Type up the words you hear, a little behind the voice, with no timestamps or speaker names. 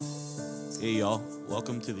Hey y'all,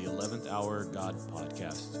 welcome to the 11th Hour God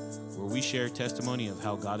podcast, where we share testimony of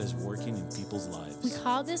how God is working in people's lives. We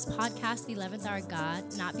call this podcast the 11th Hour God,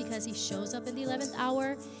 not because he shows up in the 11th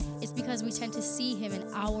hour. It's because we tend to see him in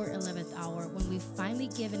our 11th hour when we've finally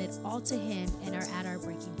given it all to him and are at our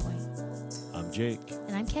breaking point. I'm Jake.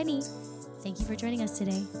 And I'm Kenny. Thank you for joining us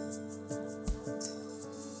today.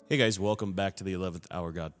 Hey guys, welcome back to the 11th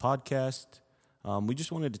Hour God podcast. We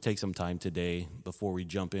just wanted to take some time today before we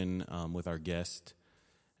jump in with our guest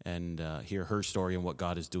and hear her story and what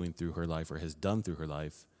God is doing through her life or has done through her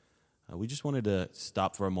life. We just wanted to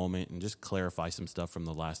stop for a moment and just clarify some stuff from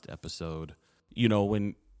the last episode. You know,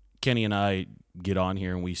 when Kenny and I get on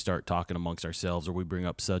here and we start talking amongst ourselves or we bring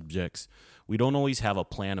up subjects, we don't always have a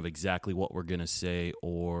plan of exactly what we're going to say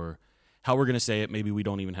or how we're going to say it. Maybe we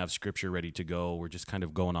don't even have scripture ready to go. We're just kind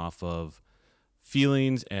of going off of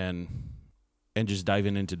feelings and just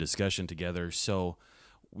diving into discussion together. So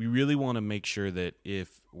we really want to make sure that if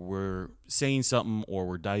we're saying something or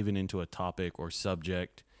we're diving into a topic or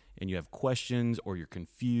subject and you have questions or you're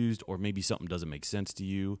confused or maybe something doesn't make sense to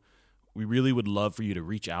you, we really would love for you to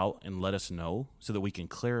reach out and let us know so that we can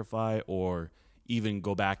clarify or even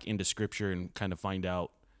go back into scripture and kind of find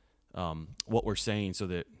out what we're saying so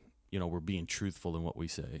that, you know, we're being truthful in what we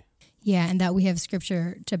say. Yeah, and that we have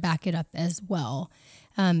scripture to back it up as well.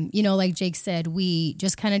 You know, like Jake said, we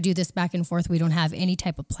just kind of do this back and forth. We don't have any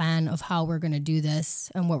type of plan of how we're going to do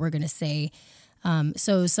this and what we're going to say.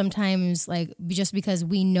 So sometimes, like, just because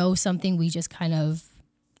we know something, we just kind of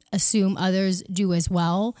assume others do as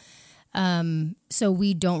well. So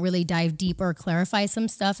we don't really dive deep or clarify some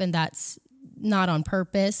stuff, and that's not on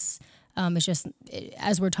purpose. It's just,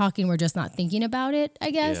 as we're talking, we're just not thinking about it,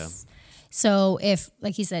 I guess. Yeah. So if,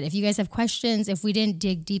 like he said, if you guys have questions, if we didn't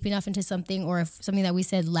dig deep enough into something or if something that we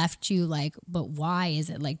said left you like, but why is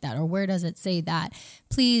it like that? Or where does it say that?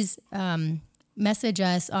 Please message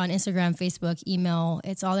us on Instagram, Facebook, email.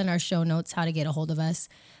 It's all in our show notes, how to get a hold of us.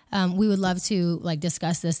 We would love to like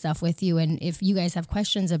discuss this stuff with you. And if you guys have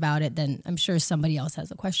questions about it, then I'm sure somebody else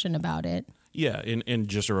has a question about it. Yeah, and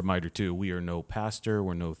just a reminder, too, we are no pastor,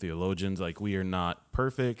 we're no theologians, like we are not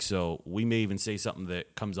perfect, so we may even say something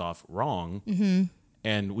that comes off wrong,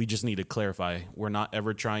 and we just need to clarify. We're not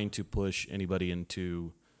ever trying to push anybody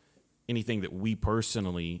into anything that we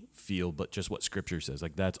personally feel, but just what Scripture says.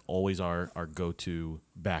 Like, that's always our go-to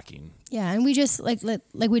backing. Yeah, and we just, like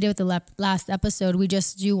we did with the last episode, we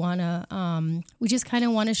just do want to, we just kind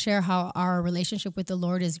of want to share how our relationship with the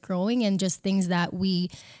Lord is growing and just things that we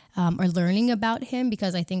are learning about him,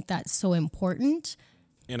 because I think that's so important.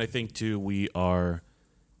 And I think, too, we are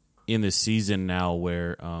in this season now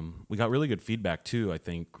where we got really good feedback, too, I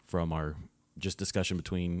think, from our just discussion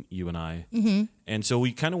between you and I. Mm-hmm. And so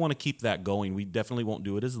we kind of want to keep that going. We definitely won't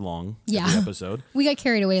do it as long every episode. We got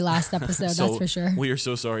carried away last episode, so that's for sure. We are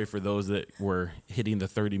so sorry for those that were hitting the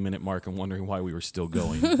 30-minute mark and wondering why we were still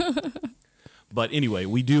going. But anyway,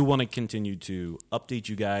 we do want to continue to update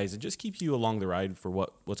you guys and just keep you along the ride for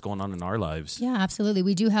what's going on in our lives. Yeah, absolutely.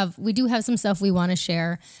 We do have some stuff we want to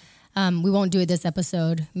share. We won't do it this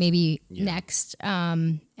episode, maybe next.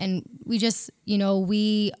 And we just, you know,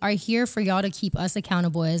 we are here for y'all to keep us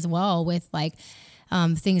accountable as well with like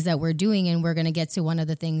things that we're doing. And we're going to get to one of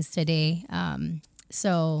the things today.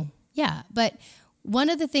 So, yeah. But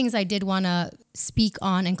one of the things I did want to speak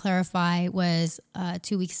on and clarify was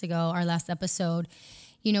 2 weeks ago, our last episode,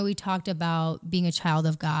 you know, we talked about being a child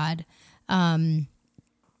of God. And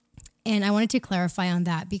I wanted to clarify on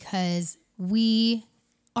that because we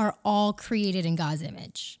are all created in God's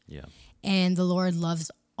image. Yeah. And the Lord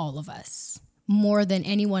loves all of us more than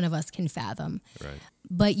any one of us can fathom. Right.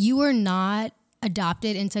 But you are not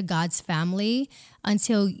adopted into God's family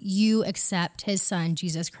until you accept his son,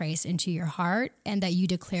 Jesus Christ, into your heart and that you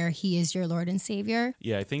declare he is your Lord and Savior.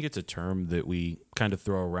 Yeah, I think it's a term that we kind of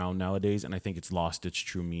throw around nowadays, and I think it's lost its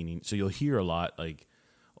true meaning. So you'll hear a lot like,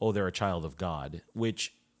 oh, they're a child of God,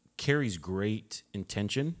 which carries great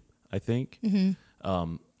intention, I think.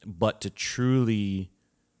 Mm-hmm. But to truly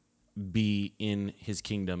be in his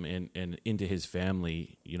kingdom and into his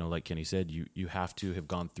family, you know, like Kenny said, you have to have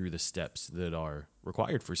gone through the steps that are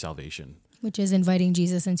required for salvation. Which is inviting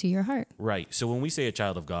Jesus into your heart. Right. So when we say a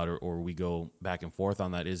child of God or we go back and forth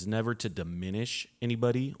on that, is never to diminish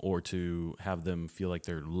anybody or to have them feel like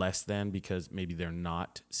they're less than because maybe they're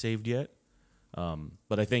not saved yet.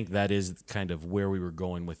 But I think that is kind of where we were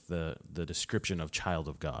going with the description of child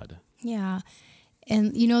of God. Yeah.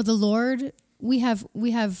 And, you know, the Lord, we have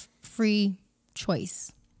free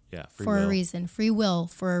choice. Yeah, for a reason, free will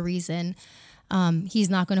for a reason.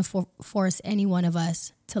 He's not going to force any one of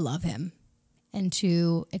us to love him and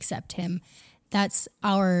to accept him. that's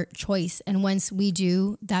our choice. And once we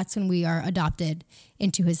do, that's when we are adopted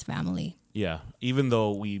into his family. Yeah. Even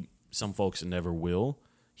though some folks never will,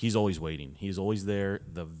 he's always waiting. He's always there.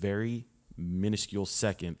 The very minuscule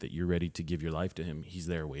second that you're ready to give your life to him, he's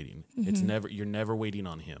there waiting. You're never waiting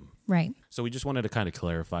on him. Right. So we just wanted to kind of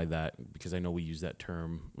clarify that, because I know we used that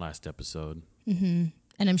term last episode. Mm-hmm.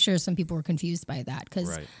 And I'm sure some people were confused by that,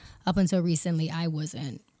 because up until recently, I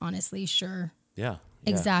wasn't honestly sure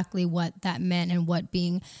exactly what that meant and what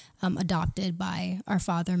being adopted by our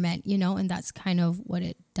Father meant, and that's kind of what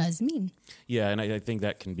it does mean. Yeah, and I think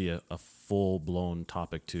that can be a full-blown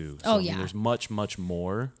topic too. So, I mean, there's much, much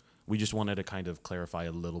more. We just wanted to kind of clarify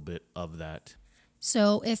a little bit of that.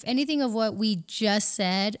 So if anything of what we just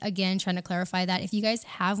said, again, trying to clarify that, if you guys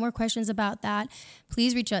have more questions about that,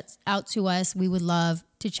 please reach out to us. We would love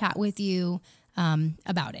to chat with you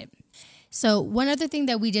about it. So one other thing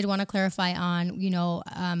that we did want to clarify on,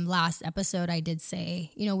 last episode, I did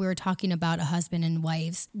say, we were talking about a husband and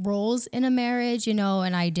wife's roles in a marriage, and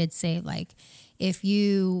I did say, like, if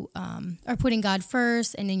you are putting God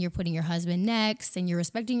first and then you're putting your husband next and you're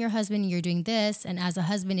respecting your husband and you're doing this, and as a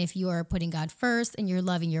husband, if you are putting God first and you're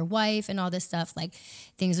loving your wife and all this stuff, like,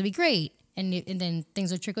 things will be great. And then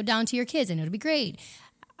things will trickle down to your kids and it'll be great.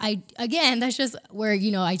 That's just where,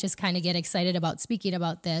 I just kind of get excited about speaking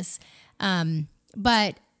about this.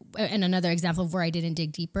 But and another example of where I didn't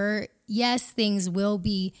dig deeper, yes, things will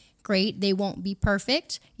be great. They won't be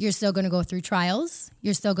perfect. You're still going to go through trials.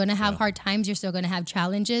 You're still going to have hard times. You're still going to have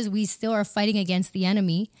challenges. We still are fighting against the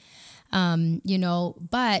enemy,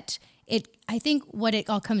 but I think what it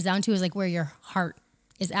all comes down to is like where your heart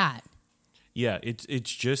is at. Yeah.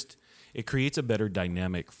 It creates a better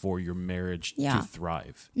dynamic for your marriage to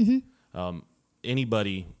thrive. Mm-hmm.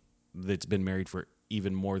 Anybody that's been married for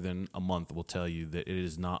even more than a month will tell you that it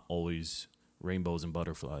is not always rainbows and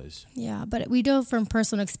butterflies. Yeah, but we know from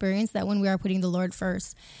personal experience that when we are putting the Lord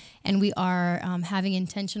first and we are having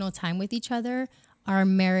intentional time with each other, our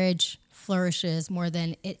marriage flourishes more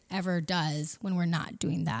than it ever does when we're not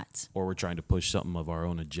doing that. Or we're trying to push something of our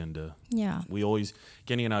own agenda. Yeah.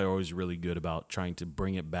 Kenny and I are always really good about trying to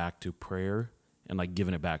bring it back to prayer and like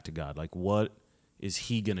giving it back to God. Like, what is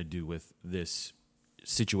he going to do with this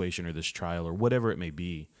situation or this trial or whatever it may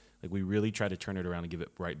be? Like, we really try to turn it around and give it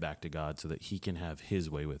right back to God so that he can have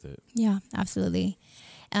his way with it. Yeah, absolutely.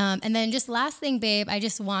 And then just last thing, babe, I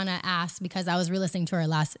just want to ask, because I was re-listening to our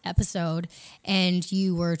last episode and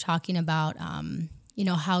you were talking about,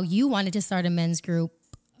 how you wanted to start a men's group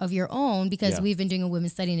of your own, because we've been doing a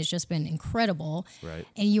women's study and it's just been incredible. Right.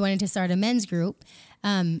 And you wanted to start a men's group.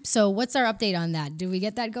 So what's our update on that? Do we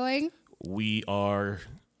get that going? We are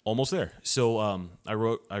almost there. So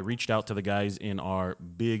I reached out to the guys in our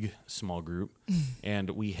big small group, and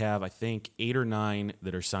we have, I think, 8 or 9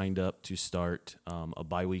 that are signed up to start a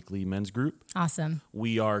biweekly men's group. Awesome.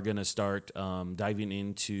 We are going to start diving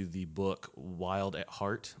into the book Wild at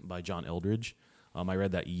Heart by John Eldredge. I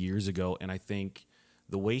read that years ago, and I think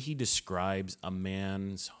the way he describes a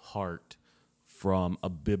man's heart from a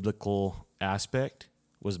biblical aspect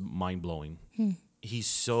was mind-blowing. He's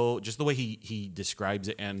just the way he describes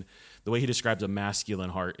it, and the way he describes a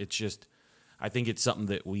masculine heart, it's just, I think it's something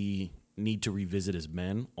that we need to revisit as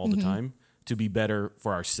men all the time to be better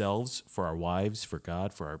for ourselves, for our wives, for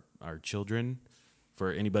God, for our children,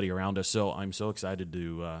 for anybody around us. So I'm so excited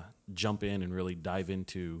to jump in and really dive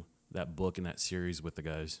into that book and that series with the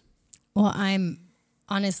guys. Well, I'm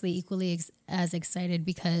honestly equally as excited,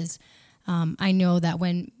 because I know that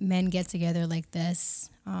when men get together like this,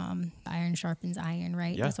 iron sharpens iron,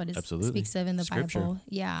 right? Yeah, that's what it absolutely speaks of in the Scripture. Bible.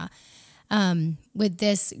 Yeah. With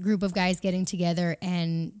this group of guys getting together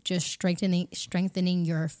and just strengthening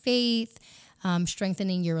your faith,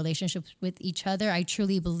 strengthening your relationships with each other, I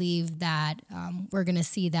truly believe that we're going to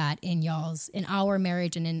see that in our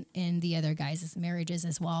marriage and in the other guys' marriages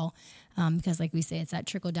as well. Because like we say, it's that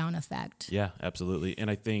trickle down effect. Yeah, absolutely. And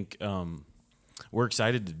I think we're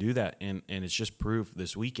excited to do that. And it's just proof.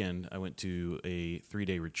 This weekend, I went to a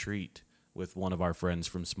 3-day retreat with one of our friends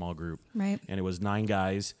from small group. Right. And it was 9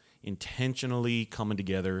 guys intentionally coming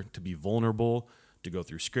together to be vulnerable, to go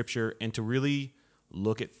through scripture, and to really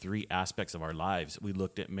look at 3 aspects of our lives. We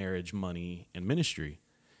looked at marriage, money, and ministry.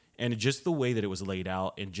 And just the way that it was laid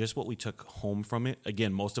out and just what we took home from it.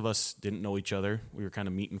 Again, most of us didn't know each other. We were kind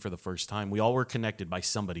of meeting for the first time. We all were connected by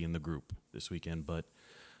somebody in the group this weekend, but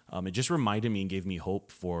it just reminded me and gave me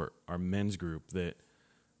hope for our men's group that,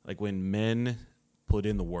 like, when men put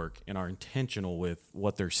in the work and are intentional with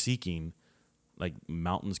what they're seeking, like,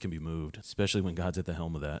 mountains can be moved, especially when God's at the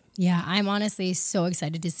helm of that. Yeah, I'm honestly so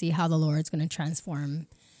excited to see how the Lord's going to transform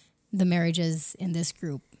the marriages in this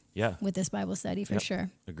group. Yeah. with this Bible study for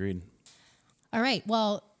sure. Agreed. All right.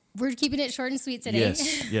 Well, we're keeping it short and sweet today.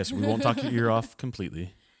 Yes. We won't talk your ear off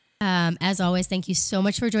completely. As always, thank you so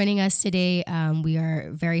much for joining us today. We are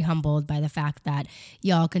very humbled by the fact that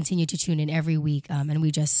y'all continue to tune in every week. And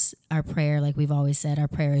our prayer, like we've always said, our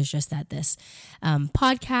prayer is just that this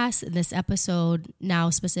podcast, this episode now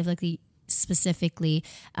specifically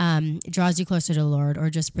draws you closer to the Lord, or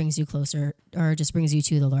just brings you closer, or just brings you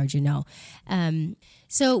to the Lord,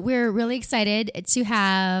 So we're really excited to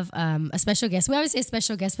have a special guest. We always say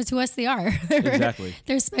special guest, but to us they are. Exactly.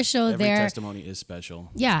 They're special. Every testimony is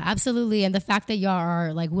special. Yeah, absolutely. And the fact that y'all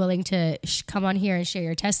are like willing to come on here and share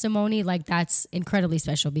your testimony, like that's incredibly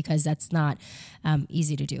special, because that's not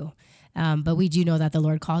easy to do. But we do know that the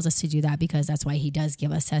Lord calls us to do that, because that's why he does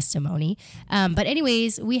give us testimony. But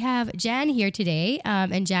anyways, we have Jan here today.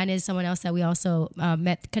 And Jan is someone else that we also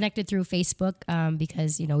connected through Facebook,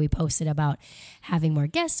 because, we posted about having more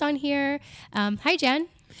guests on here. Hi, Jan.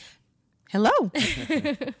 Hello.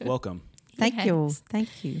 Welcome. Thank you.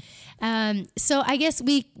 So I guess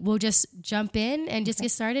we will just jump in and just get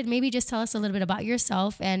started. Maybe just tell us a little bit about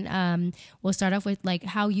yourself, and we'll start off with like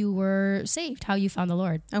how you were saved, how you found the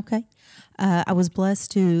Lord. Okay. I was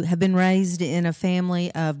blessed to have been raised in a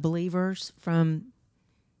family of believers from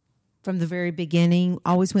the very beginning.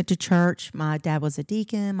 Always went to church. My dad was a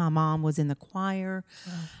deacon. My mom was in the choir.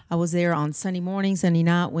 Wow. I was there on Sunday morning, Sunday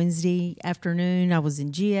night, Wednesday afternoon. I was in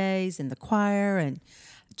GAs, in the choir, and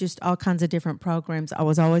just all kinds of different programs. I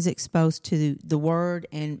was always exposed to the Word,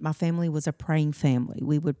 and my family was a praying family.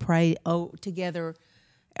 We would pray together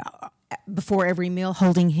before every meal,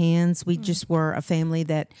 holding hands. We just were a family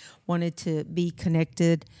that wanted to be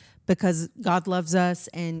connected, because God loves us,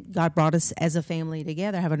 and God brought us as a family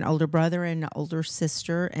together. I have an older brother and an older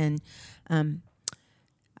sister, and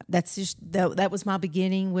that's just that was my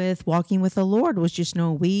beginning with walking with the Lord, was just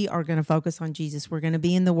knowing we are going to focus on Jesus. We're going to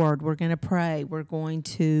be in the Word. We're going to pray. We're going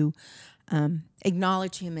to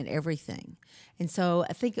acknowledge Him in everything. And so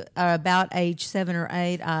I think about age 7 or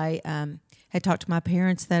 8, I had talked to my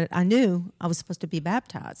parents that I knew I was supposed to be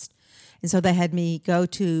baptized. And so they had me go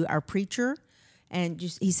to our preacher, and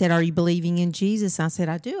he said, "Are you believing in Jesus?" I said,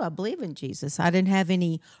 "I do. I believe in Jesus." I didn't have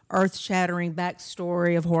any earth-shattering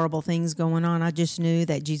backstory of horrible things going on. I just knew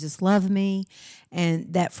that Jesus loved me,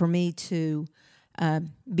 and that for me to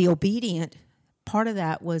be obedient, part of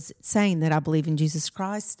that was saying that I believe in Jesus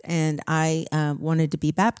Christ, and I wanted to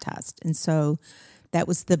be baptized. And so that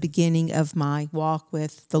was the beginning of my walk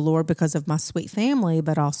with the Lord, because of my sweet family,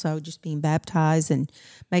 but also just being baptized and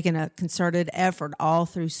making a concerted effort all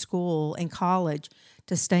through school and college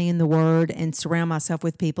to stay in the Word and surround myself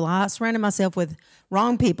with people. I surrounded myself with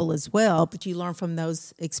wrong people as well, but you learn from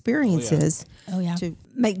those experiences to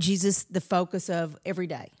make Jesus the focus of every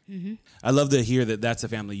day. Mm-hmm. I love to hear that that's a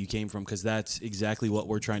family you came from, because that's exactly what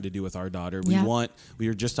we're trying to do with our daughter. We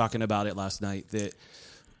were just talking about it last night, that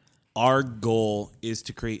our goal is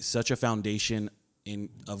to create such a foundation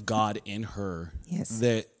of God in her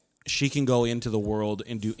that she can go into the world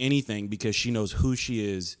and do anything, because she knows who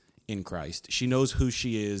she is in Christ. She knows who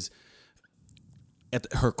she is at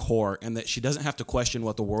her core, and that she doesn't have to question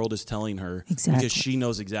what the world is telling her, because she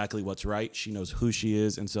knows exactly what's right. She knows who she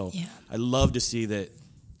is. And so I love to see that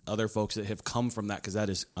other folks that have come from that, because that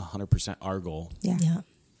is 100% our goal. Yeah.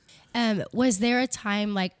 Was there a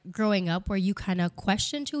time like growing up where you kind of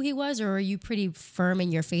questioned who he was, or were you pretty firm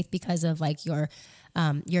in your faith because of like your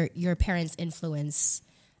parents' influence?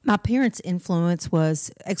 My parents' influence was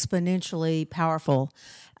exponentially powerful.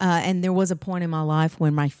 And there was a point in my life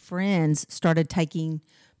when my friends started taking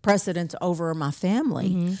precedence over my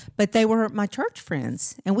family, but they were my church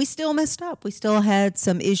friends, and we still messed up. We still had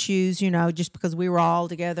some issues, just because we were all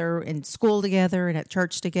together in school together and at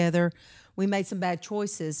church together. We made some bad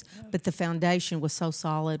choices, but the foundation was so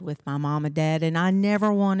solid with my mom and dad, and I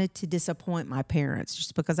never wanted to disappoint my parents,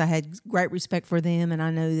 just because I had great respect for them, and I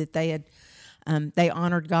knew that they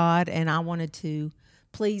honored God, and I wanted to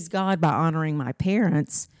please God by honoring my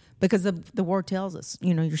parents, because the Word tells us,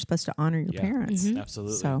 you're supposed to honor your parents.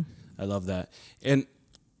 Absolutely. So I love that. And,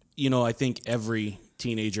 I think every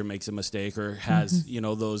teenager makes a mistake, or has,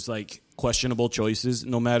 those like questionable choices,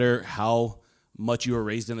 no matter how much you were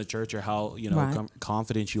raised in the church, or how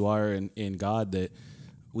confident you are in God, that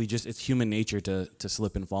it's human nature to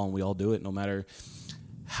slip and fall, and we all do it, no matter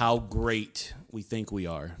how great we think we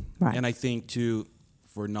are. Right. And I think too,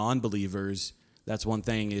 for non-believers, that's one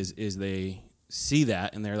thing is they see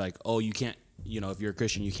that and they're like, oh, you can't, if you're a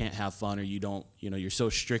Christian, you can't have fun, or you don't, you're so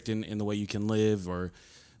strict in the way you can live,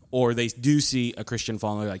 or they do see a Christian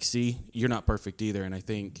fall and they're like, see, you're not perfect either. And I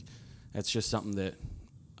think that's just something that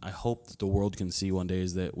I hope that the world can see one day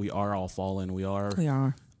is that we are all fallen. We are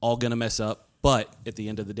all going to mess up. But at the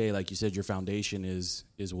end of the day, like you said, your foundation is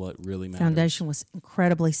what really matters. Foundation was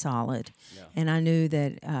incredibly solid. Yeah. And I knew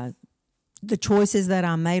that the choices that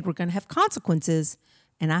I made were going to have consequences,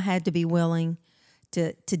 and I had to be willing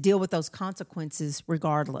to deal with those consequences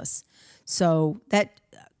regardless. So that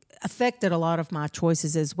affected a lot of my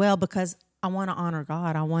choices as well, because I want to honor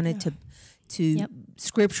God. I wanted to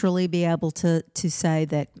scripturally be able to say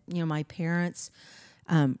that, my parents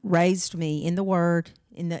raised me in the Word,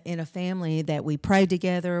 in a family that we prayed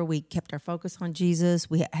together, we kept our focus on Jesus,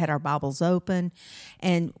 we had our Bibles open.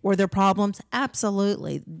 And were there problems?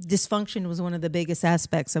 Absolutely. Dysfunction was one of the biggest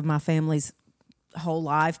aspects of my family's whole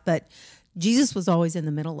life, but Jesus was always in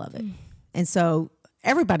the middle of it. And so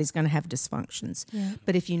everybody's going to have dysfunctions. Yeah.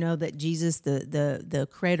 But if you know that Jesus, the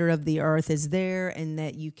creator of the earth, is there, and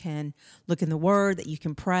that you can look in the Word, that you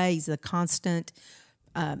can pray, He's a constant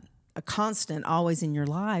always in your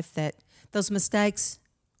life, that those mistakes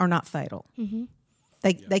are not fatal. Mm-hmm.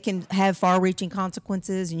 They can have far-reaching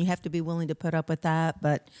consequences, and you have to be willing to put up with that.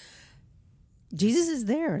 But Jesus is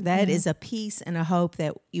there. That is a peace and a hope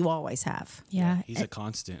that you always have. Yeah. He's a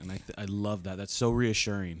constant, and I love that. That's so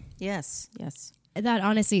reassuring. Yes. That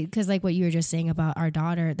honestly, because like what you were just saying about our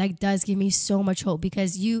daughter, that does give me so much hope,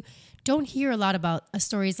 because you don't hear a lot about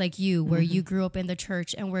stories like you, where you grew up in the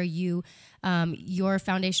church and where you, your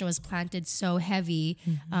foundation was planted so heavy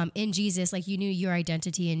in Jesus. Like, you knew your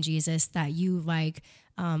identity in Jesus, that you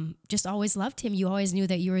just always loved Him. You always knew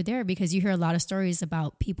that you were there, because you hear a lot of stories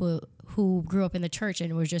about people who grew up in the church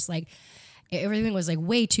and it was just like, everything was like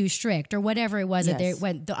way too strict or whatever it was, that they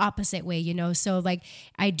went the opposite way, So like,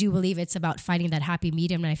 I do believe it's about finding that happy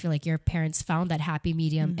medium. And I feel like your parents found that happy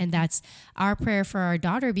medium. And that's our prayer for our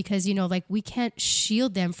daughter, because, like, we can't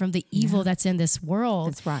shield them from the evil that's in this world.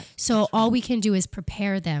 That's right. So all we can do is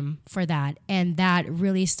prepare them for that. And that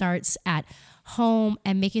really starts at home,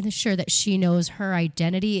 and making sure that she knows her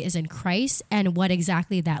identity is in Christ and what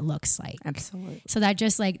exactly that looks like. Absolutely. So that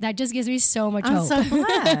just gives me so much I'm hope. so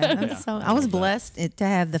glad. I was blessed to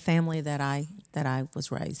have the family that I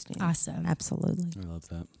was raised in. Awesome. Absolutely. I love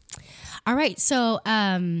that. All right. So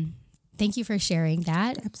thank you for sharing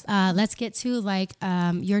that. Let's get to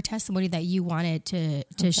your testimony that you wanted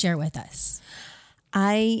to share with us.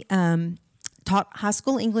 I taught high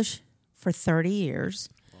school English for 30 years.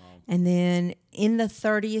 And then in the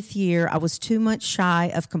 30th year, I was too much shy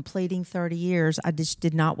of completing 30 years. I just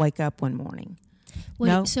did not wake up one morning.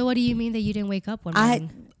 So what do you mean that you didn't wake up one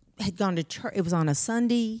morning? I had gone to church. It was on a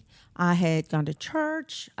Sunday. I had gone to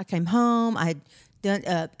church. I came home. I had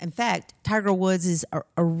done, in fact, Tiger Woods'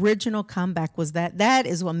 original comeback was that. That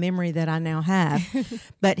is a memory that I now have.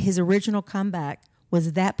 But his original comeback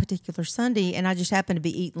was that particular Sunday, and I just happened to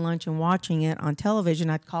be eating lunch and watching it on television.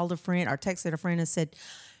 I'd called a friend or texted a friend and said,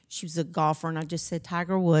 she was a golfer, and I just said,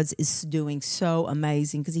 Tiger Woods is doing so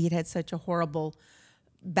amazing, because he had such a horrible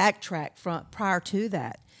backtrack prior to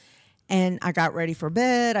that. And I got ready for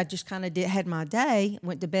bed. I just kind of had my day,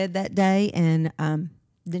 went to bed that day, and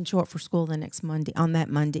didn't show up for school the next Monday, on that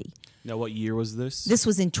Monday. Now, what year was this? This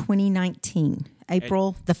was in 2019,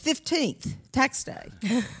 April the 15th, tax day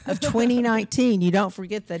of 2019. You don't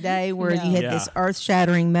forget the day where you had this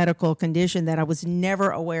earth-shattering medical condition that I was never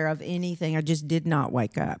aware of anything. I just did not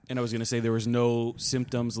wake up. And I was going to say, there was no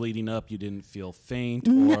symptoms leading up. You didn't feel faint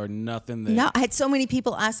or nothing? No, I had so many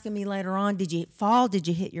people asking me later on, did you fall? Did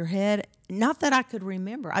you hit your head? Not that I could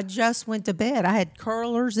remember. I just went to bed. I had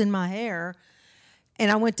curlers in my hair. And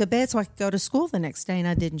I went to bed so I could go to school the next day, and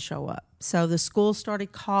I didn't show up. So the school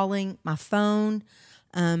started calling my phone.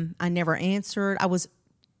 I never answered.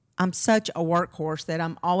 I'm such a workhorse that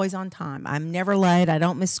I'm always on time. I'm never late. I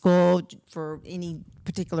don't miss school for any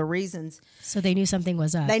particular reasons. So they knew something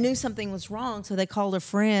was up. They knew something was wrong, so they called a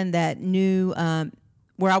friend that knew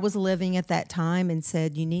where I was living at that time and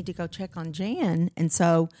said, you need to go check on Jan. And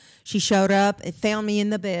so she showed up and found me in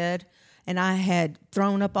the bed. And I had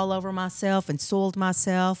thrown up all over myself and soiled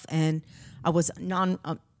myself, and I was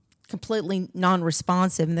completely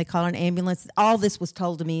non-responsive, and they called an ambulance. All this was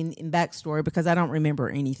told to me in backstory, because I don't remember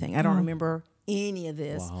anything. I don't remember any of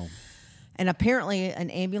this. Wow. And apparently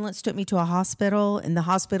an ambulance took me to a hospital, and the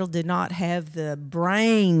hospital did not have the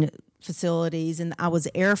brain facilities, and I was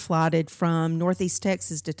air flighted from Northeast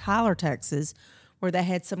Texas to Tyler, Texas, where they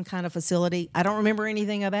had some kind of facility. I don't remember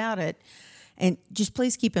anything about it. And just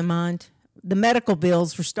please keep in mind, the medical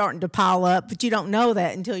bills were starting to pile up, but you don't know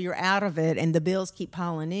that until you're out of it, and the bills keep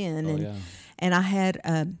piling in. And I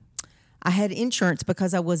had insurance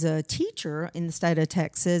because I was a teacher in the state of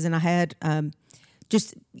Texas, and I had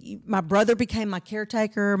my brother became my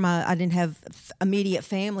caretaker. I didn't have immediate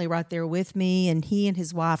family right there with me, and he and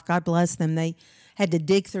his wife, God bless them, they had to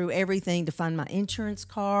dig through everything to find my insurance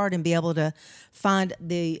card and be able to find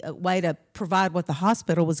the way to provide what the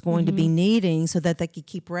hospital was going to be needing so that they could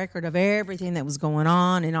keep record of everything that was going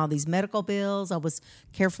on and all these medical bills. I was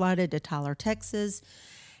care flighted to Tyler, Texas.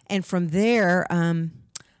 And from there,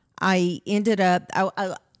 I ended up,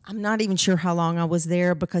 I'm not even sure how long I was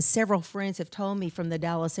there because several friends have told me from the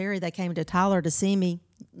Dallas area they came to Tyler to see me.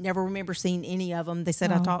 Never remember seeing any of them. They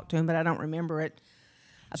said I talked to them, but I don't remember it.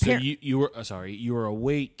 So you were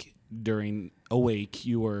awake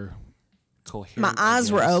you were coherent. My eyes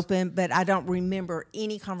were open, but I don't remember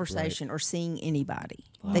any conversation or seeing anybody.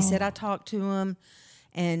 Wow. They said I talked to them,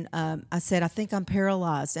 and I said, I think I'm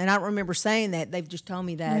paralyzed. And I don't remember saying that. They've just told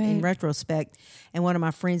me that in retrospect. And one of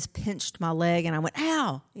my friends pinched my leg, and I went,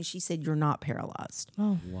 ow! And she said, you're not paralyzed.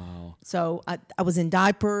 Oh. Wow. So I was in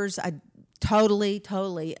diapers. I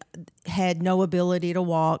totally had no ability to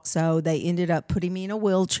walk, so they ended up putting me in a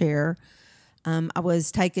wheelchair. I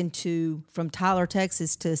was taken from Tyler,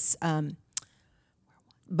 Texas to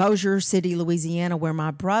Bossier City, Louisiana, where my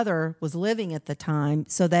brother was living at the time,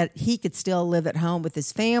 so that he could still live at home with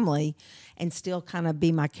his family and still kind of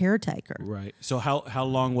be my caretaker. Right. So how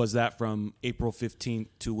long was that from April 15th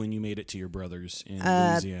to when you made it to your brother's in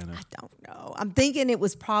Louisiana? I don't know. I'm thinking it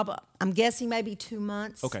was I'm guessing maybe 2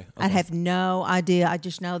 months. Okay. I have no idea. I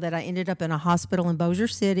just know that I ended up in a hospital in Bossier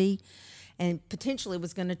City and potentially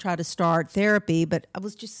was going to try to start therapy, but I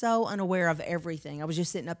was just so unaware of everything. I was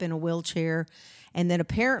just sitting up in a wheelchair. And then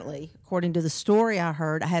apparently, according to the story I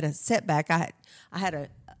heard, I had a setback. I had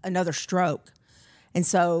another stroke. And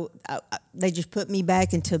so they just put me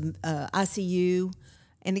back into ICU.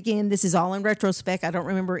 And again, this is all in retrospect. I don't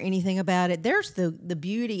remember anything about it. There's the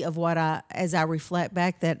beauty of as I reflect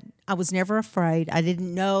back, that I was never afraid. I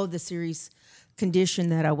didn't know the serious condition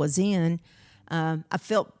that I was in. I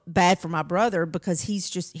felt bad for my brother because he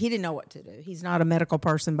didn't know what to do. He's not a medical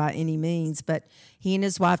person by any means, but he and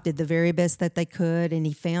his wife did the very best that they could, and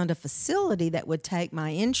he found a facility that would take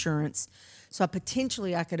my insurance, so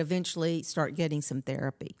I could eventually start getting some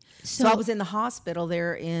therapy. So I was in the hospital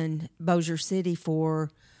there in Bossier City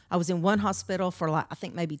I was in one hospital for I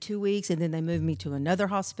think maybe 2 weeks, and then they moved me to another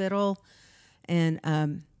hospital, and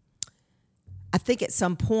I think at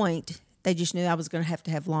some point they just knew I was going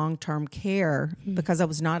to have long-term care because I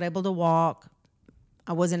was not able to walk.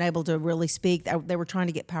 I wasn't able to really speak. They were trying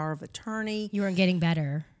to get power of attorney. You weren't getting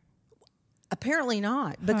better. Apparently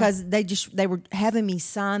not, because they were having me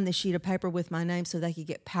sign the sheet of paper with my name so they could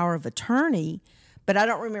get power of attorney, but I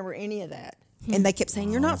don't remember any of that. And they kept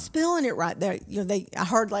saying, "You're not spelling it right." I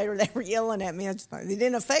heard later they were yelling at me. It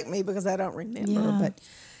didn't affect me because I don't remember, but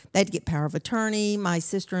they had to get power of attorney. My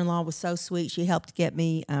sister-in-law was so sweet. She helped get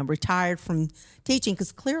me retired from teaching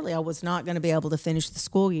because clearly I was not going to be able to finish the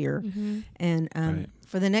school year. Mm-hmm. And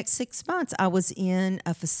for the next 6 months, I was in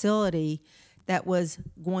a facility that was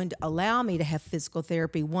going to allow me to have physical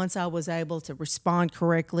therapy once I was able to respond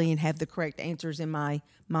correctly and have the correct answers in my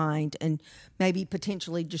mind and maybe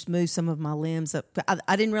potentially just move some of my limbs up.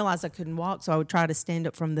 I didn't realize I couldn't walk, so I would try to stand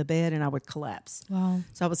up from the bed and I would collapse. Wow.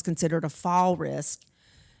 So I was considered a fall risk.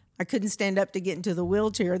 I couldn't stand up to get into the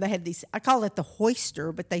wheelchair. They had these, I call it the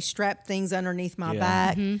hoister, but they strapped things underneath my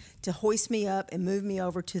back to hoist me up and move me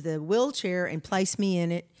over to the wheelchair and place me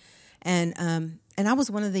in it. And I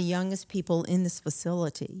was one of the youngest people in this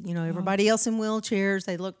facility. You know, everybody else in wheelchairs,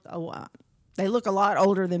 they look a lot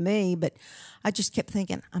older than me, but I just kept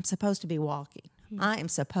thinking, I'm supposed to be walking. I am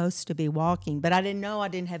supposed to be walking. But I didn't know I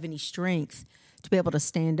didn't have any strength to be able to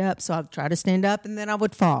stand up. So I'd try to stand up and then I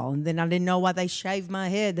would fall. And then I didn't know why they shaved my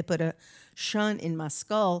head. They put a shunt in my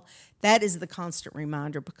skull. That is the constant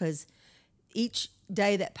reminder, because each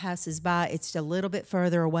day that passes by, it's a little bit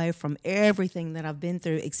further away from everything that I've been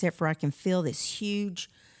through, except for I can feel this huge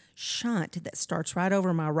shunt that starts right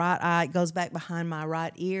over my right eye. It goes back behind my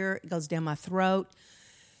right ear. It goes down my throat.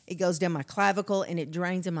 It goes down my clavicle, and it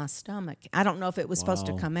drains in my stomach. I don't know if it was supposed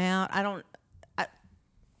to come out.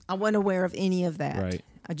 I wasn't aware of any of that. Right.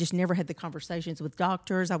 I just never had the conversations with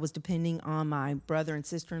doctors. I was depending on my brother and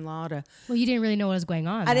sister-in-law to... Well, you didn't really know what was going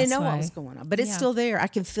on. I didn't know what was going on, but it's still there. I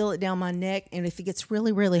can feel it down my neck, and if it gets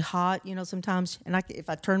really, really hot, you know, sometimes, and if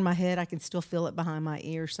I turn my head, I can still feel it behind my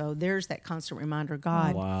ear. So there's that constant reminder,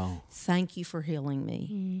 God, thank you for healing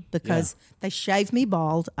me, because they shaved me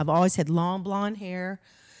bald. I've always had long blonde hair,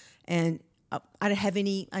 and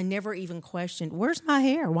I never even questioned, where's my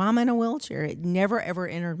hair? Why am I in a wheelchair? It never, ever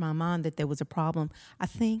entered my mind that there was a problem. I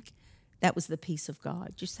think that was the peace of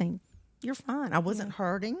God, just saying, you're fine. I wasn't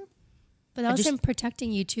hurting. But that was him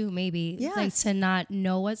protecting you too, maybe. Yes. Like to not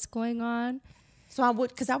know what's going on. So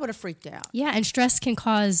because I would have freaked out. Yeah, and stress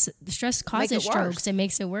causes strokes. Worse. It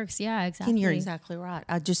makes it worse. Yeah, exactly. And you're exactly right.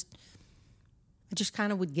 I just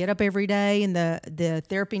kind of would get up every day, and the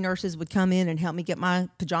therapy nurses would come in and help me get my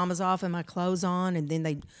pajamas off and my clothes on, and then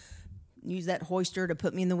they'd use that hoister to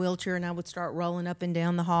put me in the wheelchair, and I would start rolling up and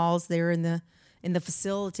down the halls there in the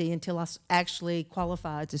facility until I actually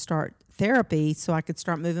qualified to start therapy, so I could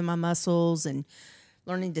start moving my muscles and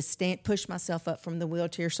learning to push myself up from the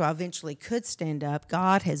wheelchair so I eventually could stand up.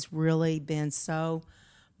 God has really been so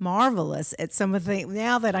marvelous at some of the things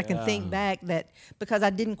now that I can think back, that because I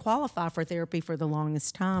didn't qualify for therapy for the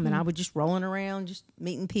longest time, and I was just rolling around, just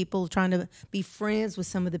meeting people, trying to be friends with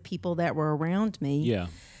some of the people that were around me. Yeah.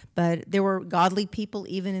 But there were godly people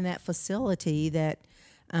even in that facility that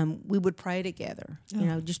we would pray together,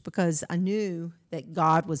 just because I knew that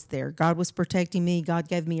God was there. God was protecting me. God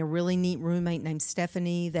gave me a really neat roommate named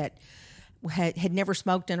Stephanie that had never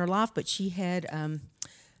smoked in her life, but she had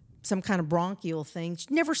some kind of bronchial thing. She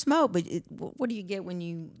never smoked, but what do you get when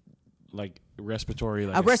you... Like respiratory,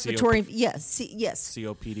 like a respiratory, yes.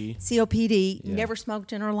 COPD. COPD, Yeah. never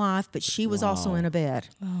smoked in her life, but she was also in a bed.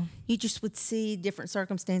 Wow. You just would see different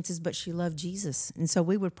circumstances, but she loved Jesus. And so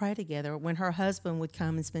we would pray together. When her husband would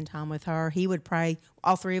come and spend time with her, he would pray.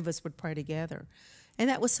 All three of us would pray together. And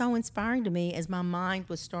that was so inspiring to me as my mind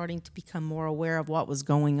was starting to become more aware of what was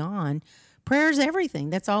going on. Prayer is everything.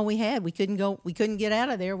 That's all we had. We couldn't get out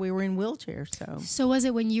of there. We were in wheelchairs. So was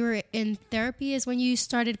it when you were in therapy is when you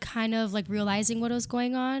started kind of like realizing what was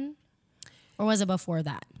going on? Or was it before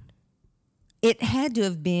that? It had to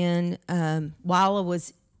have been while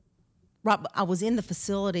I was in the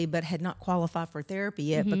facility, but had not qualified for therapy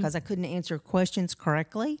yet because I couldn't answer questions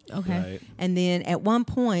correctly. Okay. Right. And then at one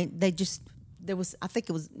point, it's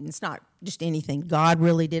not just anything. God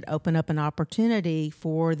really did open up an opportunity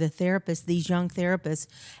for the therapists, these young therapists,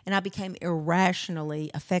 and I became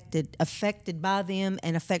irrationally affected by them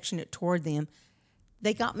and affectionate toward them.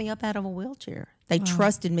 They got me up out of a wheelchair. They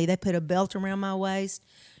trusted me. They put a belt around my waist,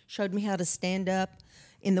 showed me how to stand up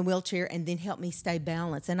in the wheelchair, and then helped me stay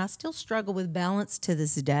balanced. And I still struggle with balance to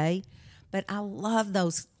this day, but I love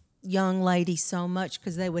those young ladies so much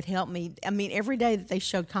because they would help me. I mean, every day that they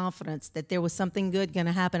showed confidence that there was something good going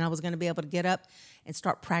to happen, I was going to be able to get up and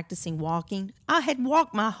start practicing walking. I had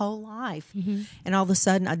walked my whole life, and all of a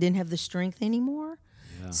sudden I didn't have the strength anymore.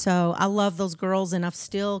 Yeah. So I love those girls, and I've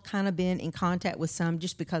still kind of been in contact with some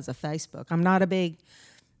just because of Facebook. I'm not a big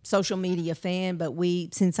social media fan, but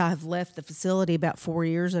since I've left the facility about 4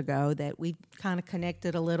 years ago, that we kind of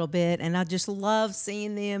connected a little bit, and I just love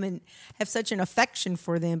seeing them and have such an affection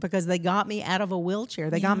for them because they got me out of a wheelchair.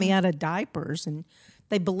 They got me out of diapers, and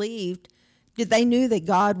they knew that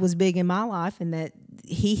God was big in my life and that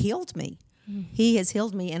He healed me. He has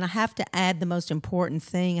healed me, and I have to add the most important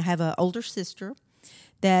thing. I have an older sister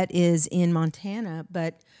that is in Montana,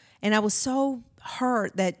 and I was so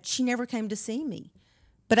hurt that she never came to see me.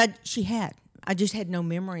 But she had. I just had no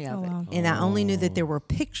memory of it. Wow. And I only knew that there were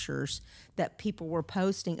pictures that people were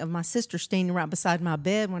posting of my sister standing right beside my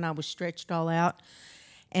bed when I was stretched all out.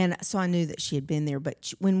 And so I knew that she had been there.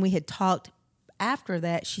 But when we had talked after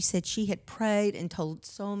that, she said she had prayed and told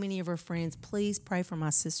so many of her friends, please pray for my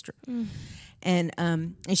sister.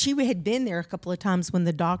 And she had been there a couple of times when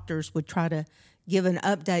the doctors would try to give an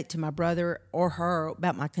update to my brother or her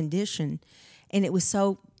about my condition. And it was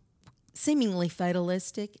so seemingly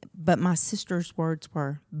fatalistic, but my sister's words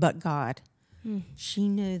were, but God. She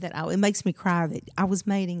knew that it makes me cry that I was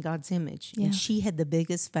made in God's image. Yeah. And she had the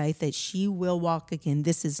biggest faith that she will walk again.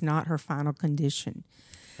 This is not her final condition.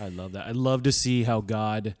 I love that. I love to see how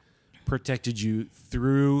God protected you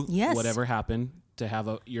through whatever happened, to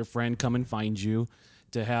have your friend come and find you,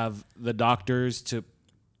 to have the doctors to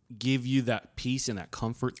give you that peace and that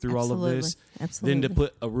comfort through all of this. Absolutely. Then to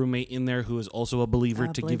put a roommate in there who is also a believer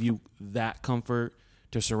to give you that comfort,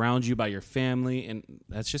 to surround you by your family. And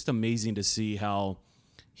that's just amazing to see how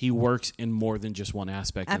He works in more than just one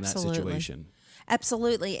aspect in that situation.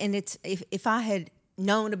 Absolutely. And it's if I had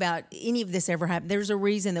known about any of this ever happened, there's a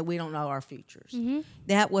reason that we don't know our futures.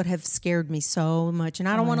 That would have scared me so much. And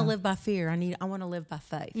I don't want to live by fear. I want to live by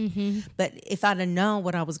faith. But if I'd have known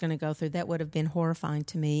what I was going to go through, that would have been horrifying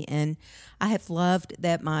to me. And I have loved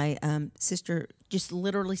that my sister just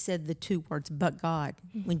literally said the two words, but God,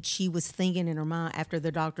 when she was thinking in her mind after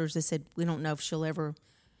the doctors, they said, we don't know if she'll ever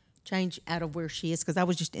change out of where she is, because I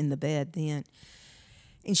was just in the bed then.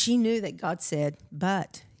 And she knew that God said,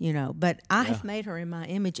 but I have made her in my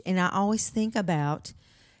image. And I always think about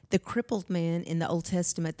the crippled man in the Old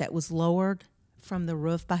Testament that was lowered from the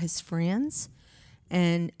roof by his friends.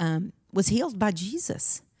 And was healed by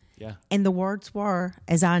Jesus. Yeah. And the words were,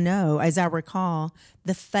 as I recall,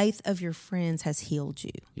 the faith of your friends has healed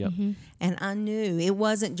you. Yep. And I knew it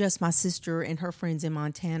wasn't just my sister and her friends in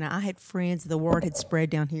Montana. I had friends, the word had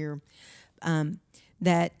spread down here,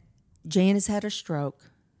 that Janice had a stroke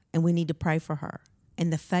and we need to pray for her.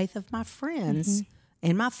 And the faith of my friends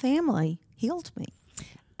and my family healed me.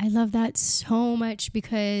 I love that so much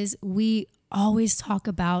because we always talk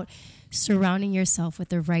about surrounding yourself with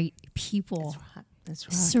the right people. That's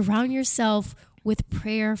right. Surround yourself with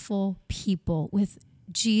prayerful people, with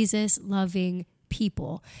Jesus-loving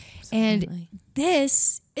people. Absolutely. And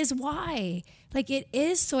this is why. Like, it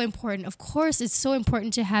is so important. Of course, it's so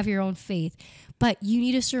important to have your own faith, but you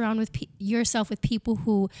need to surround yourself with people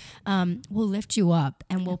who will lift you up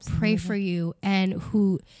and will pray for you and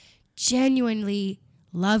who genuinely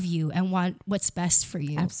love you and want what's best for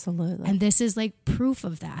you. Absolutely. And this is like proof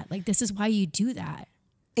of that. Like, this is why you do that.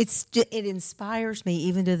 It inspires me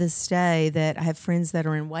even to this day that I have friends that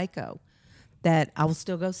are in Waco that I will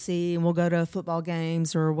still go see, and we'll go to football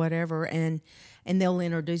games or whatever, and they'll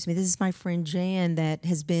introduce me. This is my friend Jan that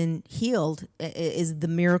has been healed, is the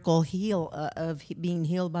miracle of being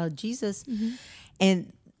healed by Jesus.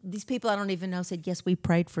 And these people I don't even know said, yes, we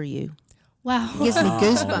prayed for you. Wow. It gives me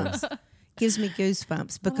goosebumps. Gives me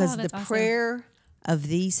goosebumps because Wow, the that's prayer of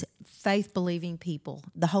these faith-believing people,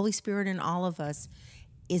 the Holy Spirit in all of us,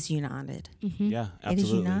 is united. Yeah, absolutely. It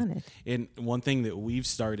is united. And one thing that we've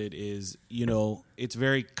started is, it's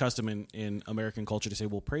very custom in American culture to say,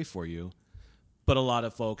 we'll pray for you. But a lot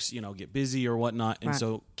of folks, get busy or whatnot. And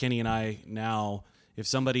so Kenny and I now, if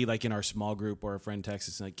somebody like in our small group or a friend texts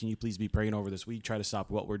us, like, can you please be praying over this? We try to stop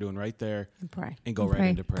what we're doing right there And pray. and go right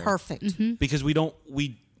into prayer. Perfect. Because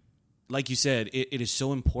like you said, it is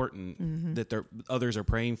so important that others are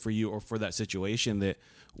praying for you or for that situation that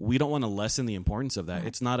we don't want to lessen the importance of that. Right.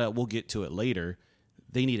 It's not we'll get to it later.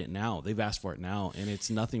 They need it now. They've asked for it now. And it's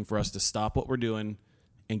nothing for us to stop what we're doing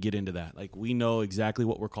and get into that. Like, we know exactly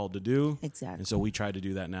what we're called to do. Exactly. And so we try to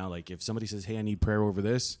do that now. Like, if somebody says, hey, I need prayer over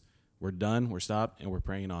this, we're done, we're stopped, and we're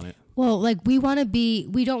praying on it. Well, like, we don't want to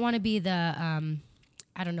be the,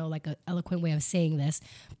 I don't know, like an eloquent way of saying this,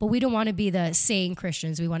 but we don't want to be the saying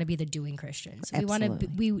Christians. We want to be the doing Christians. Absolutely.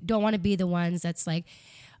 We don't want to be the ones that's like,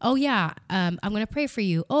 oh yeah, I'm going to pray for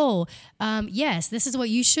you. Oh, yes, this is what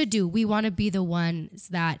you should do. We want to be the ones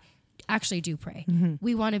that actually do pray.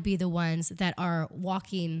 We want to be the ones that are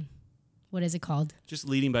walking, what is it called? Just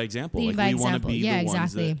leading by example. Leading by we want to example. be Yeah, the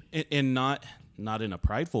ones exactly. that, and not in a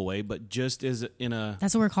prideful way, but just as in a...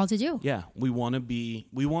 That's what we're called to do. Yeah, we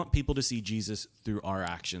want people to see Jesus through our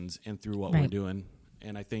actions and through what we're doing.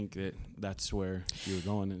 And I think that's where you're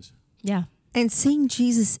going is. Yeah. And seeing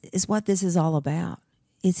Jesus is what this is all about.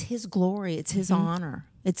 It's his glory. It's his honor.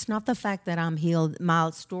 It's not the fact that I'm healed.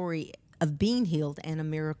 My story of being healed and a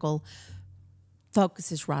miracle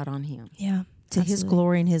focuses right on him. Yeah. To his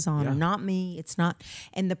glory and his honor, Yeah. not me. It's not,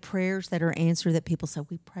 and the prayers that are answered that people say,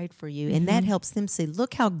 we prayed for you. And that helps them see,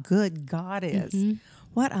 look how good God is.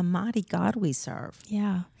 What a mighty God we serve.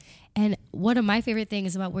 Yeah. And one of my favorite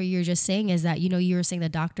things about what you're just saying is that, you were saying the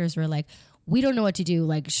doctors were like, we don't know what to do.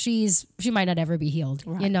 Like, she might not ever be healed,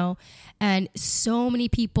 And so many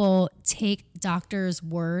people take doctors'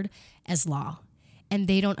 word as law. And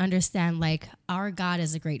they don't understand, like, our God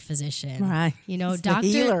is a great physician. Right. Doctor, the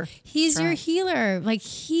healer. he's your healer. Like,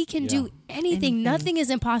 he can do anything. Nothing is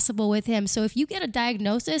impossible with him. So if you get a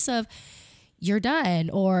diagnosis of you're done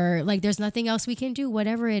or, like, there's nothing else we can do,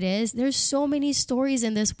 whatever it is, there's so many stories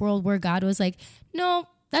in this world where God was like, no,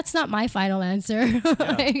 that's not my final answer.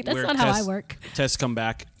 Like, that's not how I work. Tests come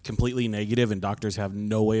back completely negative and doctors have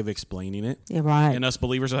no way of explaining it. Yeah, right. And us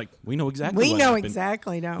believers are like, we know exactly what We know happened.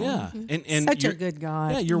 exactly. No. Yeah. And Such a good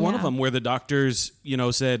God. Yeah, you're one of them where the doctors,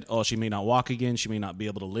 said, oh, she may not walk again. She may not be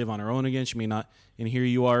able to live on her own again. She may not. And here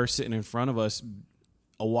you are sitting in front of us,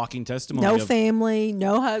 a walking testimony. No of, family,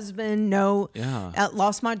 no husband, Yeah.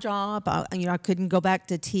 Lost my job. I couldn't go back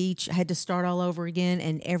to teach. I had to start all over again.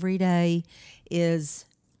 And every day is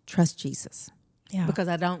trust Jesus. Yeah. Because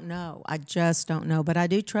I don't know. I just don't know. But I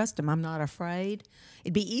do trust him. I'm not afraid.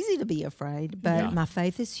 It'd be easy to be afraid, but my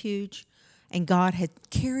faith is huge. And God had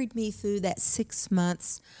carried me through that 6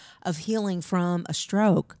 months of healing from a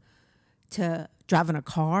stroke to driving a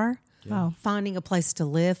car, finding a place to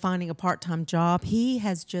live, finding a part-time job. He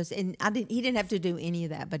has just, and he didn't have to do any of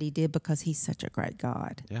that, but he did because he's such a great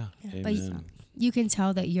God. Yeah. But Amen. you can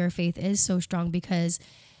tell that your faith is so strong because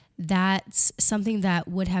that's something that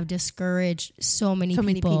would have discouraged so many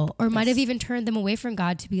people or might have even turned them away from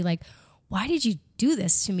God to be like, why did you do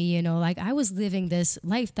this to me? Like, I was living this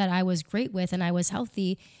life that I was great with and I was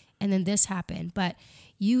healthy and then this happened. But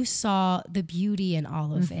you saw the beauty in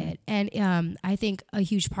all of it. And I think a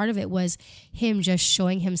huge part of it was him just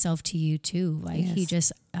showing himself to you too. Like he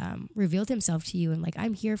just revealed himself to you and like,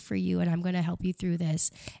 I'm here for you and I'm going to help you through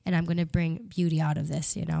this and I'm going to bring beauty out of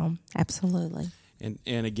this, you know? Absolutely.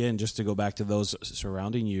 And again, just to go back to those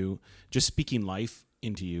surrounding you, just speaking life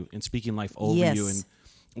into you and speaking life over you. And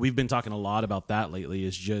we've been talking a lot about that lately,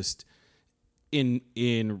 is just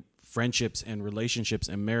in friendships and relationships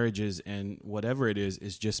and marriages and whatever it is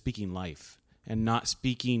just speaking life and not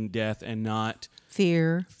speaking death and not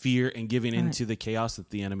fear and giving into the chaos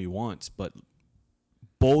that the enemy wants, but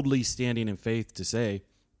boldly standing in faith to say,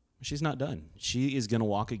 she's not done. She is going to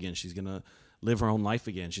walk again. She's going to live her own life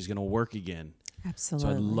again. She's going to work again. Absolutely.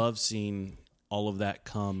 So I love seeing all of that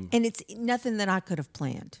come. And it's nothing that I could have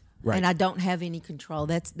planned. Right. And I don't have any control.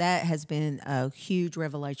 That has been a huge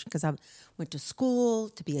revelation because I went to school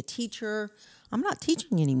to be a teacher. I'm not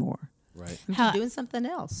teaching anymore. Right. I'm just doing something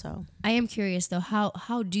else. So I am curious though,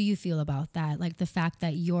 how do you feel about that? Like the fact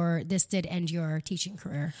that this did end your teaching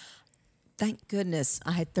career? Thank goodness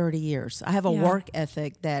I had 30 years. I have a work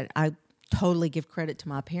ethic that I totally give credit to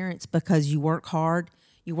my parents, because you work hard.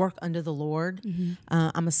 You work under the Lord.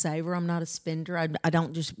 I'm a saver. I'm not a spender. I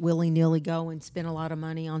don't just willy-nilly go and spend a lot of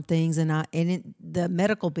money on things. And the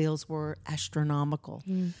medical bills were astronomical.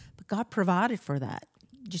 But God provided for that.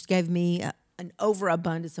 Just gave me an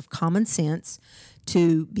overabundance of common sense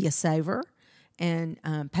to be a saver and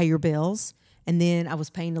pay your bills. And then I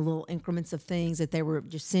was paying the little increments of things that they were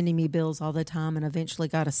just sending me bills all the time, and eventually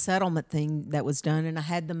got a settlement thing that was done. And I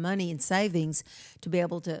had the money in savings to be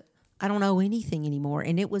able to, I don't owe anything anymore.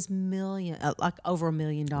 And it was like over $1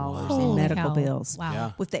 million in medical bills. Wow.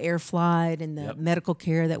 Yeah. With the air flight and the medical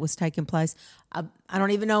care that was taking place. I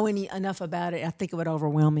don't even know enough about it. I think it would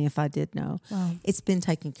overwhelm me if I did know. Wow. It's been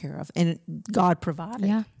taken care of. And God provided.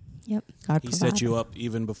 Yeah. Yep. God He provided. set you up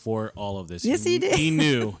even before all of this. Yes, he did. He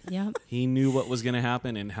knew. Yep. He knew what was going to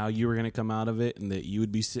happen and how you were going to come out of it, and that you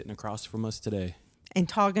would be sitting across from us today. And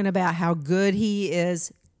talking about how good he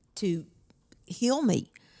is to heal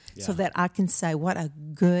me so that I can say what a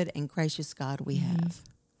good and gracious God we have.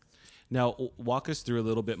 Now, walk us through a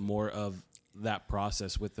little bit more of that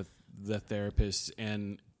process with the therapist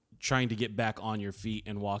and trying to get back on your feet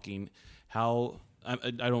and walking. How... I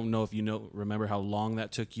don't know if you remember how long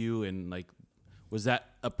that took you, and like, was that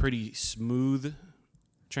a pretty smooth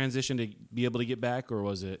transition to be able to get back, or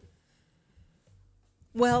was it?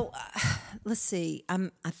 Well, let's see. I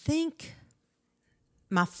think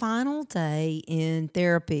my final day in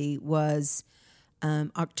therapy was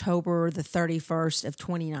October the 31st of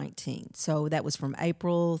 2019. So that was from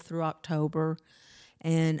April through October,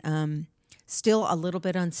 and still a little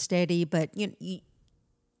bit unsteady, but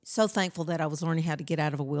so thankful that I was learning how to get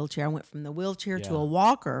out of a wheelchair. I went from the wheelchair to a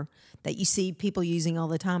walker that you see people using all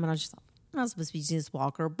the time. And I just thought, I'm not supposed to be using this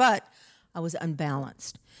walker. But I was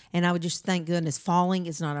unbalanced. And I would just thank goodness falling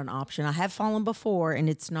is not an option. I have fallen before, and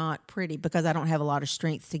it's not pretty because I don't have a lot of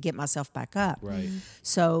strength to get myself back up. Right.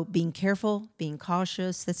 So being careful, being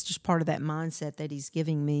cautious, that's just part of that mindset that he's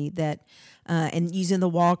giving me. That and using the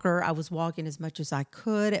walker, I was walking as much as I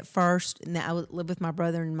could at first. And I lived with my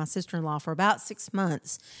brother and my sister-in-law for about 6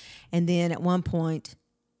 months. And then at one point,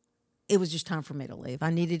 it was just time for me to leave. I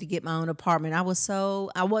needed to get my own apartment. I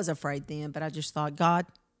was afraid then, but I just thought, God,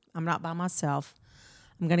 I'm not by myself.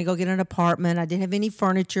 I'm going to go get an apartment. I didn't have any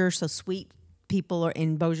furniture, so sweet people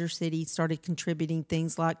in Bossier City started contributing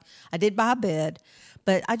things like I did buy a bed,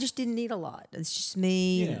 but I just didn't need a lot. It's just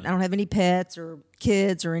me. Yeah. I don't have any pets or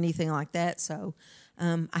kids or anything like that, so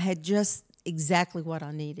I had just exactly what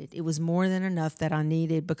I needed. It was more than enough that I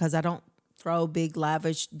needed because I don't throw big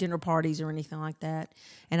lavish dinner parties or anything like that.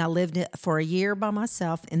 And I lived for a year by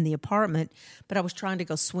myself in the apartment, but I was trying to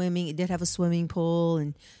go swimming. It did have a swimming pool,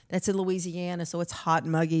 and that's in Louisiana, so it's hot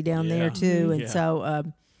and muggy down there too. And so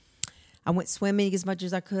I went swimming as much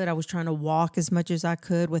as I could. I was trying to walk as much as I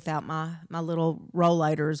could without my little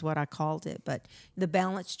rollator is what I called it. But the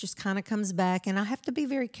balance just kind of comes back, and I have to be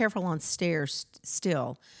very careful on stairs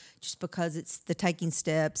still, just because it's the taking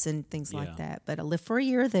steps and things like that. But I lived for a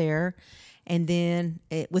year there. And then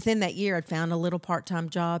within that year, I'd found a little part-time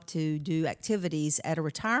job to do activities at a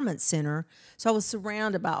retirement center. So I was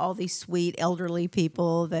surrounded by all these sweet elderly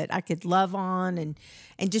people that I could love on and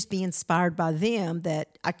just be inspired by them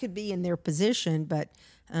that I could be in their position. But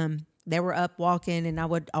they were up walking, and I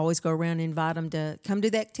would always go around and invite them to come to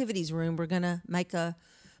the activities room. We're going to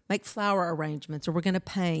make flower arrangements, or we're going to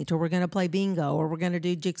paint, or we're going to play bingo, or we're going to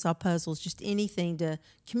do jigsaw puzzles, just anything to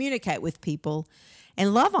communicate with people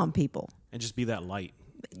and love on people. And just be that light.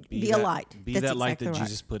 Be a light. Be That's that light exactly that right.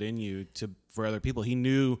 Jesus put in you for other people. He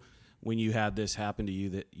knew when you had this happen to you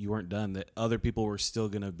that you weren't done, that other people were still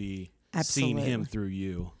going to be seeing him through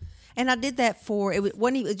you. And I did that it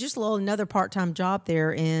was just another part-time job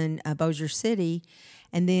there in Bossier City.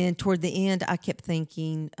 And then toward the end, I kept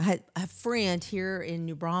thinking, I had a friend here in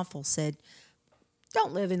New Braunfels said,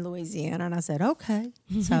 don't live in Louisiana. And I said, okay.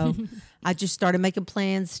 So I just started making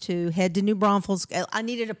plans to head to New Braunfels. I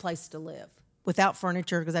needed a place to live without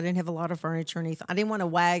furniture because I didn't have a lot of furniture or anything. I didn't want to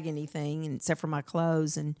wag anything except for my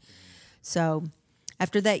clothes. So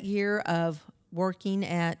after that year of working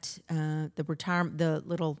at the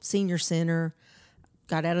little senior center,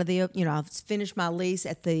 got out of I finished my lease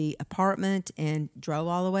at the apartment and drove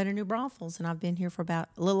all the way to New Braunfels. And I've been here for about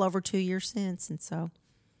a little over 2 years since. And so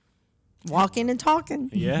walking and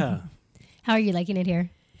talking. Yeah. How are you liking it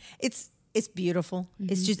here? It's beautiful.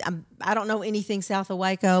 It's just I don't know anything south of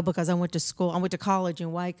Waco because I went to college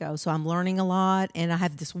in Waco, so I'm learning a lot. And I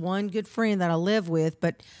have this one good friend that I live with,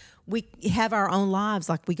 but we have our own lives.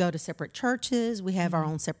 Like we go to separate churches, we have our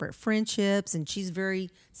own separate friendships, and she's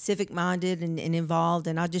very civic minded and involved.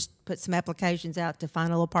 And I just put some applications out to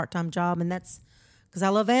find a little part-time job, and that's because I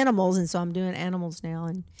love animals, and so I'm doing animals now.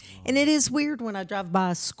 And it is weird when I drive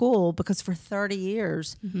by a school because for 30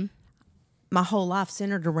 years, my whole life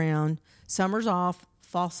centered around summers off,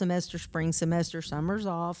 fall semester, spring semester, summers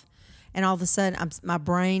off. And all of a sudden, my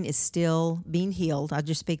brain is still being healed. I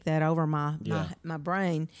just speak that over my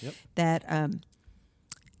brain, that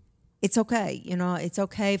it's okay. It's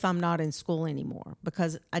okay if I'm not in school anymore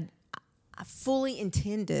because I fully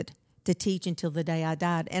intended to teach until the day I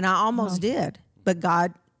died. And I almost did. But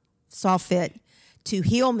God saw fit to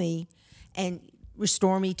heal me and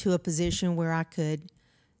restore me to a position where I could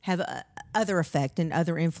have other effect and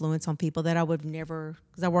other influence on people that I would never,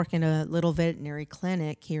 because I work in a little veterinary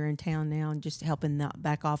clinic here in town now and just helping the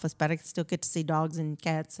back office, but I still get to see dogs and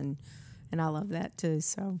cats, and I love that too.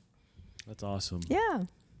 So that's awesome. Yeah.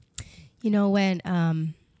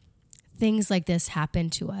 When things like this happen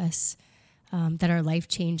to us that are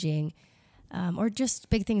life-changing, or just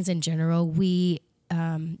big things in general, we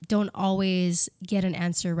don't always get an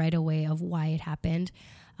answer right away of why it happened.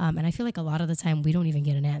 And I feel like a lot of the time we don't even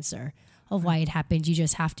get an answer of why it happened. You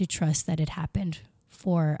just have to trust that it happened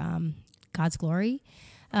for God's glory.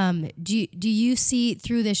 Do you see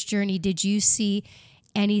through this journey, did you see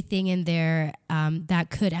anything in there that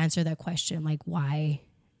could answer that question? Like, why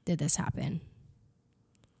did this happen?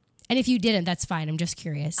 And if you didn't, that's fine. I'm just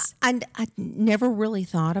curious. I never really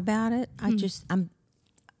thought about it. I'm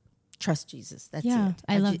trust Jesus. That's it.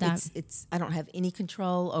 I love that. I don't have any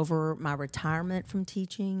control over my retirement from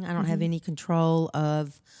teaching. I don't have any control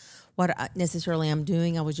of what necessarily I'm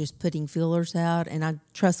doing. I was just putting feelers out, and I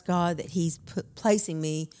trust God that He's placing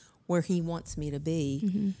me where He wants me to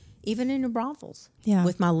be, even in New Braunfels,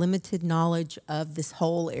 with my limited knowledge of this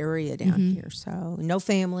whole area down here. So no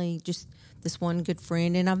family, just this one good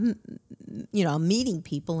friend, and I'm meeting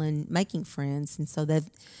people and making friends, and so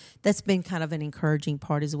that's been kind of an encouraging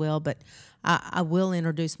part as well. But I will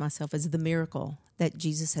introduce myself as the miracle that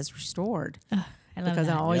Jesus has restored. I love because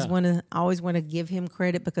that. I always want to give Him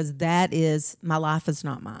credit, because that is, my life is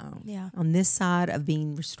not my own. Yeah. On this side of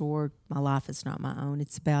being restored, my life is not my own.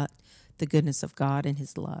 It's about the goodness of God and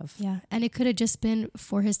His love. Yeah, and it could have just been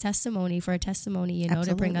for His testimony,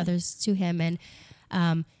 to bring others to Him.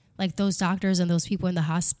 And like those doctors and those people in the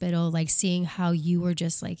hospital, like seeing how you were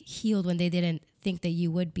just like healed when they didn't think that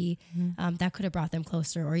you would be, that could have brought them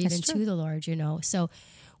closer or even to the Lord, So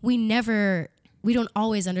we don't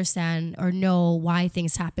always understand or know why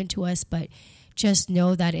things happen to us, but just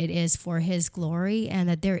know that it is for His glory and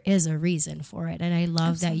that there is a reason for it. And I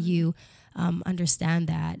love that you understand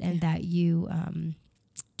that, and that you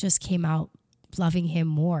just came out loving Him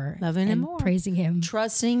more, praising Him,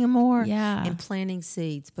 trusting Him more, yeah, and planting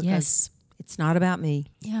seeds, because it's not about me.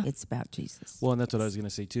 Yeah, it's about Jesus. Well, and that's what I was going to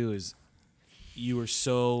say too, is you were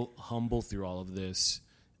so humble through all of this,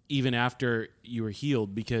 even after you were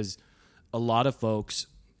healed, because a lot of folks,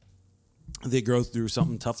 they go through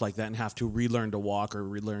something tough like that and have to relearn to walk or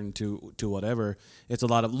relearn to whatever. It's a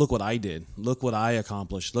lot of, look what I did, look what I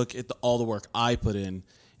accomplished, look at all the work I put in.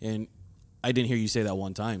 And I didn't hear you say that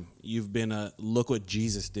one time. You've been look what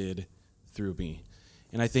Jesus did through me.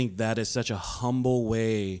 And I think that is such a humble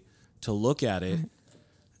way to look at it,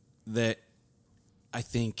 that I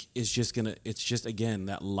think it's just again,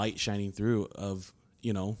 that light shining through of,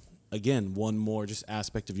 again, one more just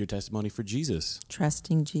aspect of your testimony for Jesus.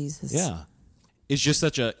 Trusting Jesus. Yeah. It's just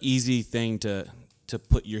such a easy thing to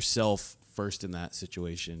put yourself first in that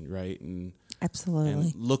situation, right? And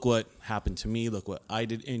Absolutely. look what happened to me. Look what I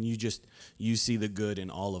did. And you see the good in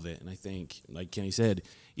all of it. And I think, like Kenny said,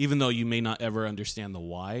 even though you may not ever understand the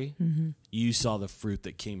why, you saw the fruit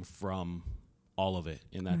that came from all of it.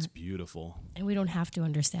 And that's beautiful. And we don't have to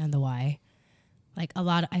understand the why. Like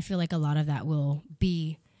I feel like a lot of that will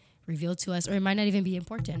be revealed to us, or it might not even be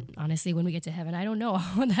important, honestly, when we get to heaven. I don't know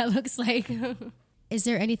what that looks like. Is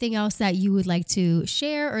there anything else that you would like to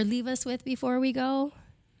share or leave us with before we go?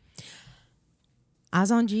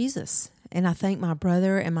 Eyes on Jesus. And I thank my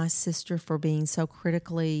brother and my sister for being so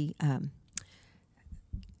critically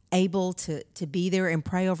able to be there and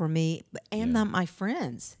pray over me, and my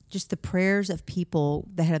friends. Just the prayers of people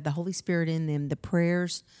that had the Holy Spirit in them, the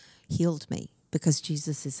prayers healed me because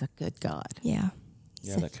Jesus is a good God. Yeah.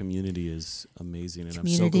 Yeah, that community is amazing. And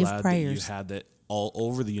Community I'm so of glad that you prayers. had that all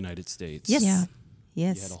over the United States. Yes. Yeah.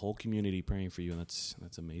 Yes. You had a whole community praying for you, and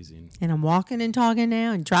that's amazing. And I'm walking and talking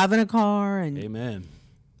now and driving a car. And Amen.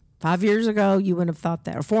 5 years ago, you wouldn't have thought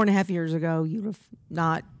that. Or 4.5 years ago, you would have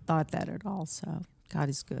not thought that at all. So God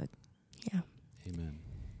is good. Yeah. Amen.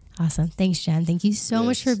 Awesome. Thanks, Jen. Thank you so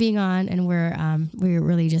much for being on. And we're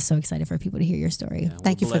really just so excited for people to hear your story. Yeah,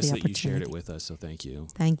 Thank you for the that opportunity. you shared it with us, so thank you.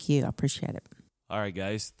 Thank you. I appreciate it. All right,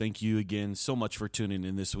 guys. Thank you again so much for tuning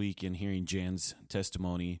in this week and hearing Jan's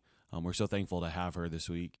testimony. We're so thankful to have her this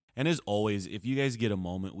week. And as always, if you guys get a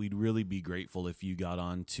moment, we'd really be grateful if you got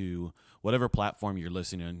on to whatever platform you're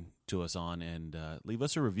listening to us on and leave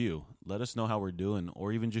us a review. Let us know how we're doing,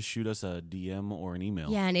 or even just shoot us a DM or an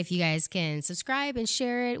email. Yeah, and if you guys can subscribe and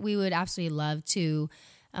share it, we would absolutely love to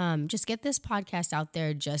just get this podcast out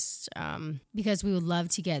there, just because we would love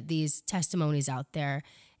to get these testimonies out there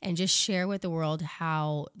and just share with the world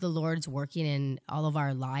how the Lord's working in all of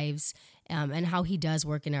our lives, and how he does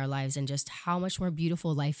work in our lives, and just how much more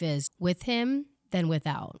beautiful life is with him than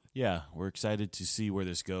without. Yeah, we're excited to see where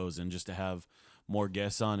this goes, and just to have more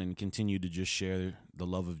guests on and continue to just share the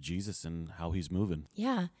love of Jesus and how he's moving.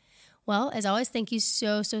 Yeah. Well, as always, thank you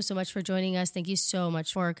so much for joining us. Thank you so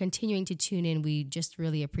much for continuing to tune in. We just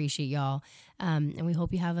really appreciate y'all. And we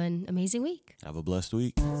hope you have an amazing week. Have a blessed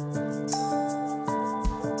week.